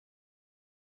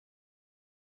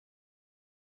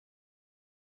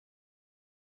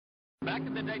Back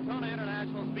at the Daytona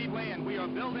International Speedway, and we are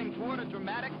building toward a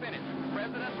dramatic finish.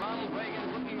 President Ronald Reagan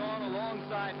looking on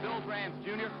alongside Bill Grant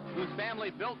Jr., whose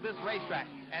family built this racetrack.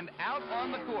 And out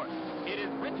on the course, it is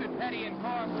Richard Petty in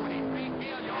car 43,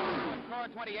 Cale Yarborough in car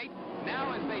 28.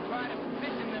 Now as they try to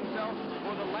position themselves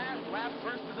for the last lap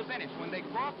first to the finish. When they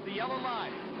cross the yellow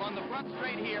line on the front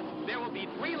straight here, there will be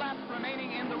 3 laps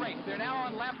remaining in the race. They're now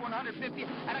on lap 150,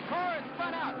 and a car is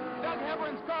spun out. Doug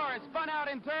Hebron's car is spun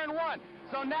out in turn 1.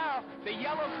 So now, the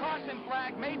yellow caution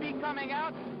flag may be coming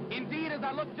out. Indeed, as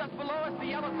I look just below us, the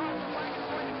yellow caution flag is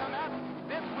going to come out.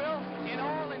 This will, in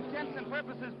all intents and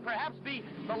purposes, perhaps be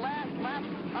the last lap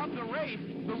of the race.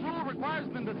 The rule requires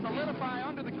them to solidify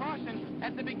under the caution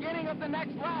at the beginning of the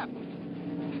next lap.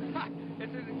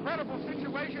 It's an incredible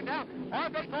situation now. Are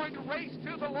they going to race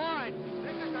to the line?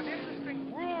 This is an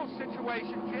interesting rule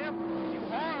situation, Jim. You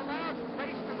are allowed to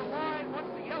race to the line once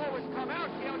the yellow has come out.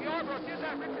 Cale Yarborough gives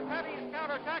that. Richard Petty is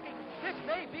counterattacking. This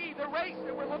may be the race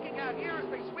that we're looking at here as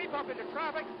they sweep up into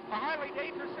traffic. A highly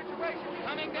dangerous situation.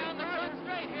 Coming down the front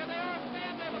straight. Here they are,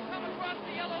 Sam. They will come across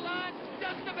the yellow line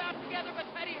just about together, but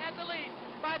Petty has the lead.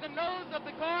 By the nose of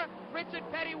the car, Richard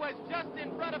Petty was just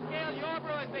in front of Cale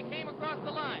Yarborough as they came across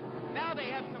the line. Now they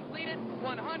have completed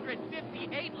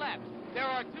 158 laps. There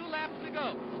are 2 laps to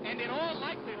go, and in all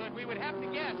likelihood, we would have to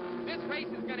guess this race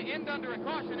is going to end under a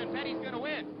caution, and Petty's going to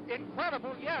win.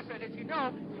 Incredible, yes, and as you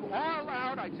know, you are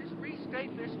allowed, I just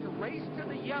restate this, to race to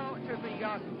the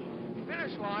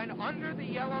finish line under the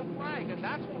yellow flag, and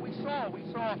that's what we saw. We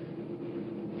saw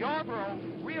Yarborough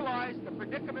realized the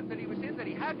predicament that he was in, that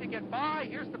he had to get by.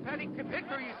 Here's the Petty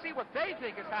victory. You see what they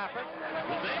think has happened.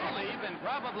 Well, they believe, and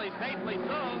probably safely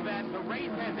so, that the race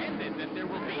has ended, that there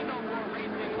will be no more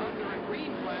racing under a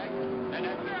green flag, and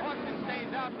as the caution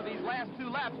stays out for these last 2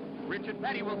 laps, Richard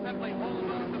Petty will simply hold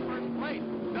on to first place.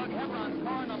 Doug Hebron's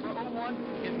car, number 01,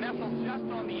 is nestled just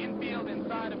on the infield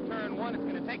inside of turn 1. It's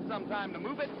going to take some time to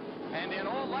move it, and in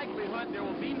all likelihood, there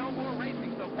will be no more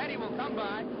racing. So Petty will come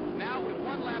by now with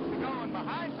 1 lap to go, and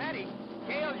behind Petty,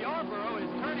 Cale Yarborough is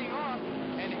turning off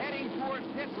and heading towards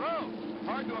pit road.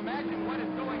 Hard to imagine what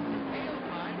is going through Cale's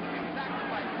mind. He can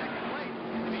sacrifice second place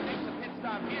if he makes a pit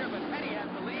stop here, but Petty has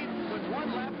the lead with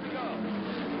 1 lap to go.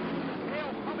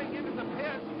 Cale coming into the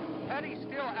pits. Petty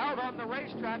still out on the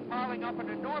racetrack, piling up an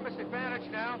enormous advantage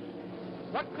now.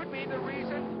 What could be the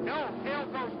reason? No, Cale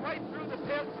goes right through the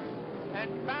pits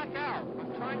and back out.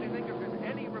 I'm trying to think if there's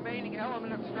any remaining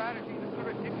element of strategy that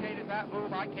could have dictated that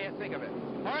move. I can't think of it.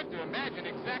 Hard to imagine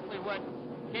exactly what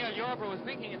Cale Yarborough was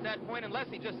thinking at that point, unless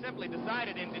he just simply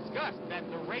decided in disgust that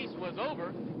the race was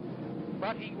over.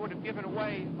 But he would have given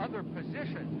away other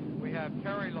position. We have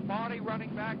Terry Labonte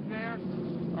running back there.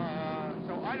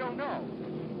 So I don't know.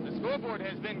 The scoreboard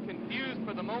has been confused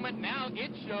for the moment. Now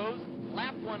it shows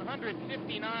lap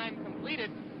 159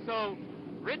 completed. So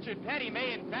Richard Petty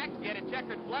may in fact get a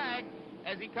checkered flag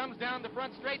as he comes down the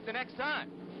front straight the next time.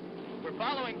 We're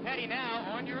following Petty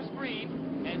now on your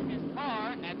screen as his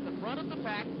car at the front of the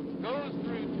pack goes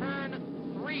through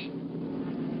turn 3.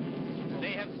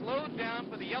 They have slowed down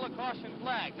for the yellow caution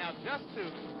flag. Now just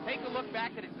to take a look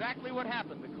back at exactly what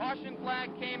happened. The caution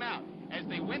flag came out as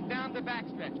they went down the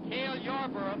backstretch. Cale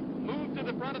Yarborough moved to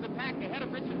the front of the pack ahead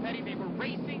of Richard Petty. They were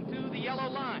racing to the yellow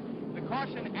line. The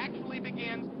caution actually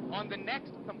begins on the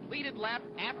next completed lap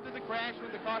after the crash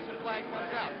when the caution flag comes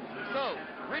out. So,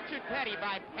 Richard Petty,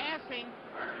 by passing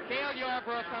Cale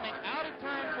Yarborough coming out of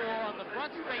turn 4 on the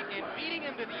front straight and beating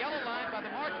him to the yellow line by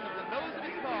the margin of the nose of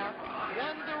his car,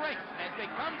 won the race. As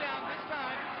they come down this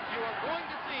time, you are going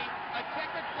to see a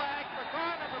checkered flag for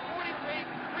car number 43.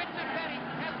 Richard Petty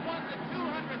has won the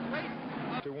 200th race.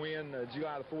 To win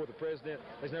July the 4th, the president,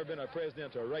 there's never been a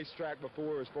president to a racetrack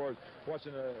before as far as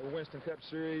watching a Winston Cup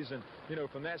Series. And, you know,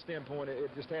 from that standpoint,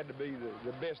 it just had to be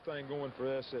the best thing going for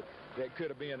us that could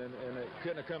have been, and it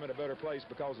couldn't have come in a better place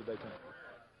because of Daytona.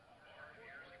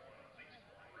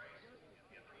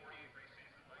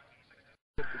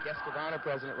 The guest of honor,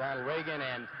 President Ronald Reagan,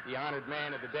 and the honored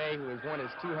man of the day who has won his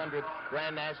 200th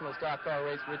Grand National Stock Car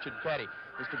Race, Richard Petty.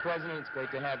 Mr. President, it's great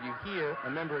to have you here.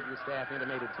 A member of your staff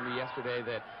intimated to me yesterday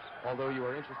that although you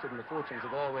are interested in the fortunes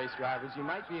of all race drivers, you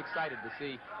might be excited to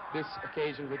see this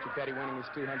occasion, Richard Petty winning his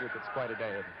 200th. It's quite a day,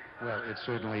 isn't it? Well, it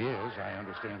certainly is. I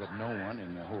understand that no one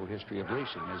in the whole history of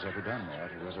racing has ever done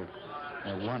that. It was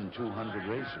won 200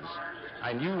 races.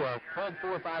 And you called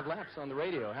 4 or 5 laps on the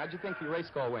radio. How'd you think your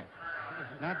race call went?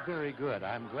 Not very good.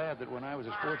 I'm glad that when I was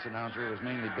a sports announcer, it was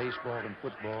mainly baseball and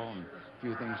football and a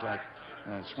few things like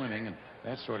swimming and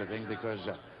that sort of thing, because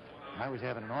I was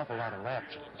having an awful lot of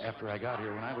laps after I got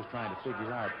here when I was trying to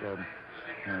figure out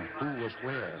who was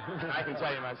where. I can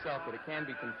tell you myself that it can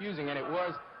be confusing, and it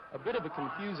was a bit of a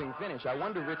confusing finish. I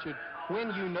wonder, Richard,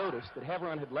 when you noticed that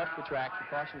Heveron had left the track,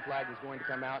 the caution flag was going to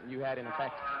come out, and you had, in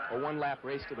effect, a one-lap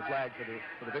race to the flag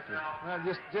for the victory. Well,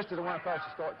 just as I went across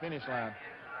the start-finish line,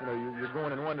 you know, you're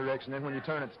going in one direction, then when you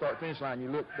turn at the start-finish line, you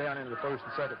look down into the first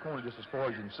and second corner just as far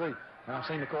as you can see. And I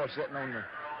seen the car sitting on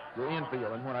the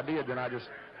infield, and when I did, then I just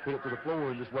put it to the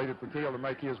floor and just waited for Cale to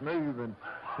make his move. And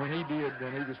when he did,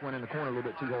 then he just went in the corner a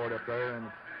little bit too hard up there, and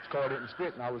his car didn't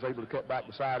stick, and I was able to cut back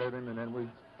beside of him, and then we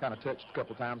kind of touched a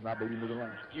couple times, and I beat him to the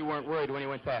line. You weren't worried when he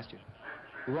went past you?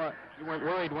 What? You weren't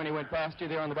worried when he went past you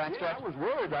there on the back stretch? I was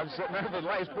worried. I was sitting there for the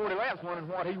last 40 laps wondering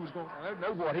what he was going to, I didn't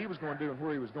know what he was going to do and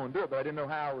where he was going to do it, but I didn't know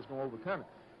how I was going to overcome it.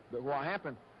 But what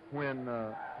happened when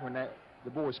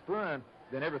the boy spun,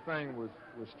 then everything was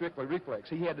strictly reflex.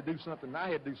 He had to do something, and I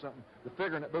had to do something. The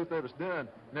figuring that both of us done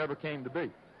never came to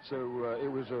be. So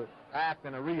it was a act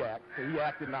and a react. He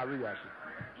acted and I reacted.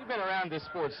 You've been around this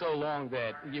sport so long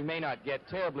that you may not get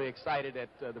terribly excited at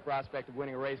the prospect of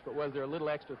winning a race, but was there a little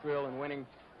extra thrill in winning,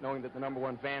 knowing that the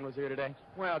 #1 fan was here today?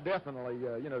 Well, definitely.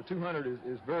 You know, 200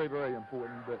 is very, very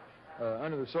important, but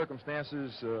under the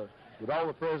circumstances, with all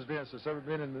the presidents that's ever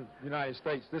been in the United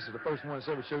States, this is the first one that's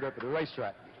ever showed up at a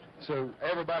racetrack. So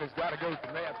everybody's got to go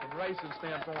from that, from racing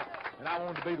standpoint, and I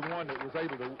wanted to be the one that was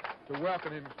able to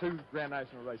welcome him to Grand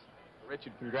National Racing.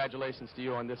 Richard, congratulations to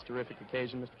you on this terrific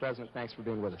occasion. Mr. President, thanks for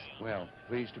being with us. Well,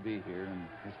 pleased to be here, and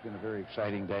it's been a very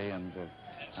exciting day, and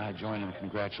I join in the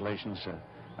congratulations.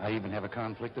 I even have a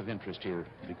conflict of interest here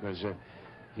because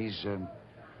he's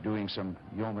doing some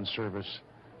yeoman service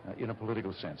in a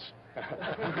political sense.